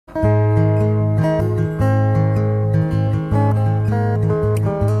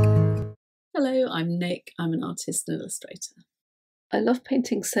I'm Nick, I'm an artist and illustrator. I love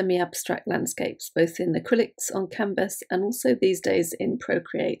painting semi-abstract landscapes, both in acrylics on canvas and also these days in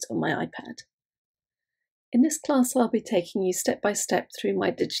Procreate on my iPad. In this class, I'll be taking you step by step through my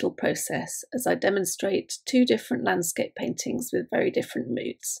digital process as I demonstrate 2 different landscape paintings with very different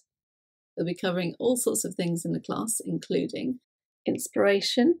moods. We'll be covering all sorts of things in the class, including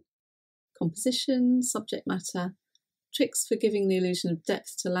inspiration, composition, subject matter, tricks for giving the illusion of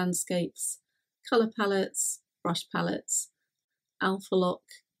depth to landscapes, colour palettes, brush palettes, alpha lock,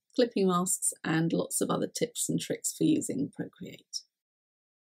 clipping masks, and lots of other tips and tricks for using Procreate.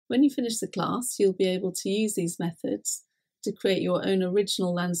 When you finish the class, you'll be able to use these methods to create your own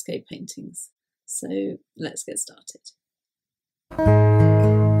original landscape paintings. So let's get started.